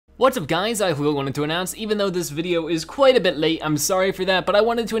What's up guys, I wanted to announce, even though this video is quite a bit late, I'm sorry for that, but I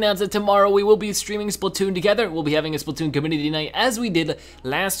wanted to announce that tomorrow we will be streaming Splatoon together. We'll be having a Splatoon Community Night as we did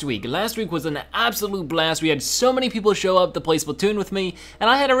last week. Last week was an absolute blast. We had so many people show up to play Splatoon with me, and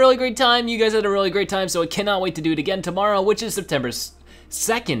I had a really great time. You guys had a really great time, so I cannot wait to do it again tomorrow, which is September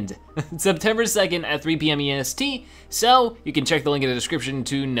 2nd. September 2nd at 3 p.m. EST, so you can check the link in the description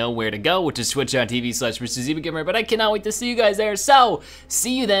to know where to go, which is twitch.tv/MrZevaGamer, but I cannot wait to see you guys there, so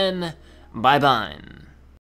see you then, bye-bye.